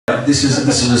Right, this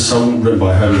is a song written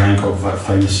by Herbie Hancock, that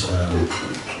famous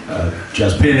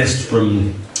jazz pianist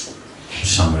from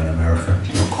somewhere in America,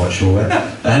 not quite sure where.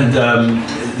 And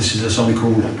this is a song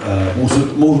called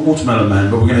Watermelon Man,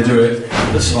 but we're going to do it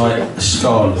a slight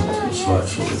ska look, a slight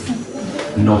sort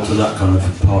of nod to that kind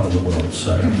of part of the world.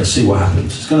 So let's see what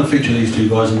happens. It's going to feature these two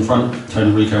guys in the front,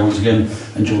 Tony Rico once again,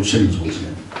 and George Simmons once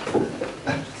again.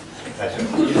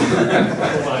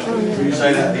 Will you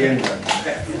say that at the end?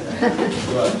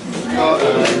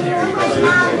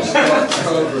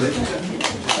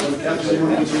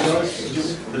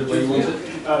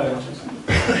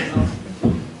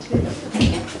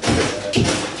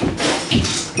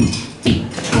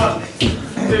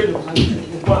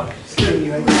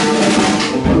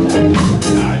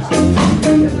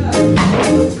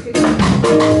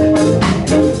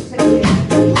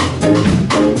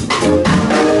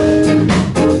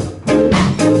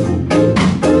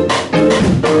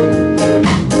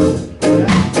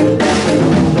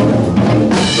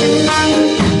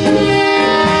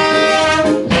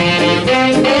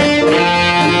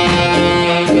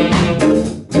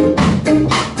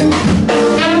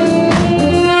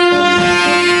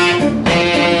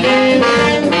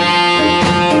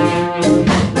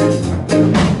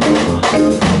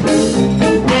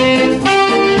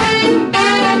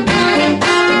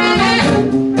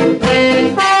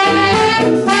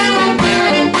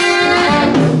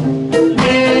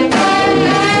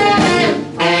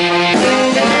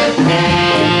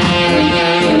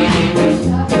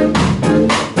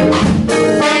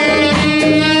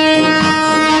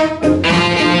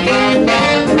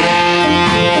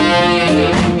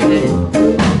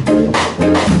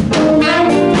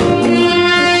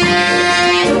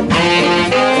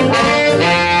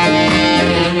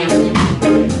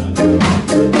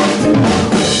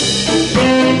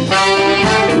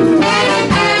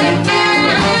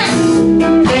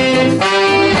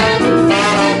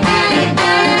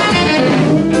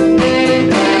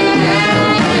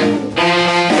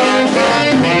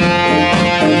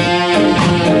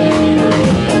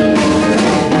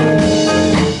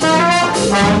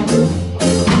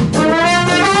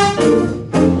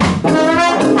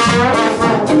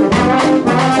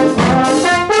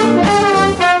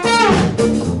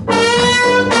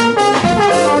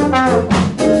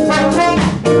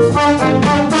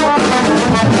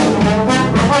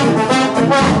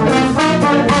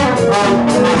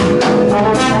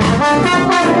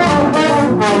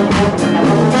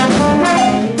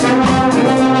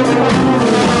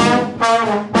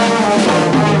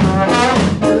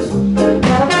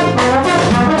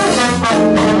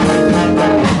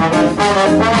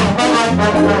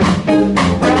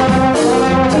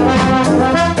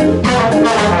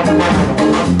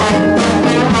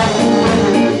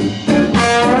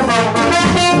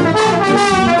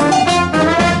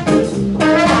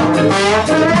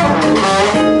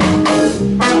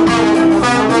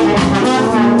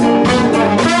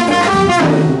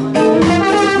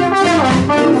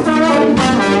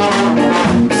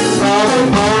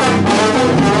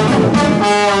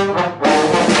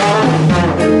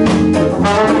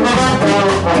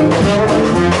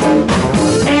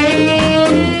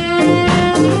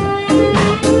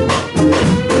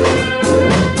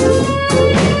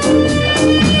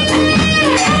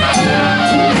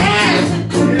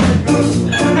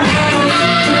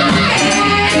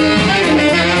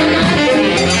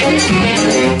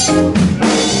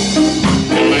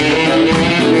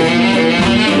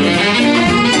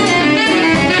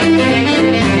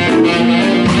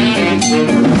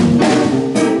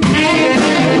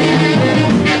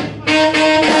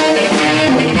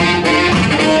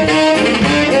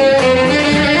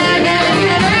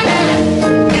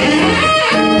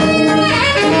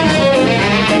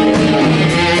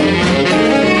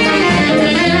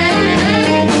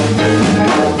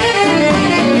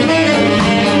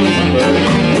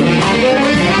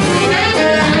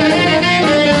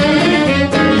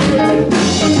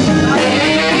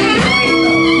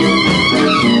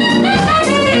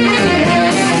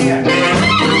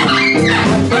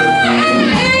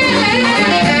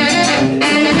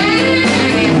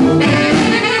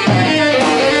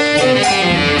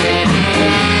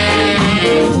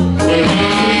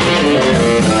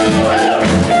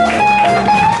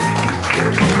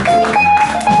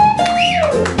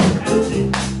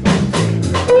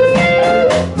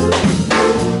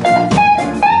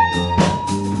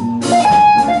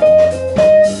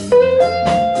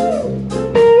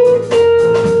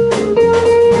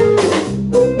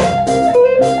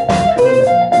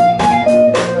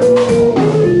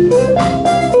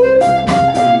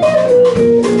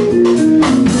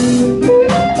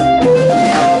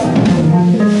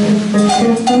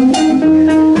 Thank you.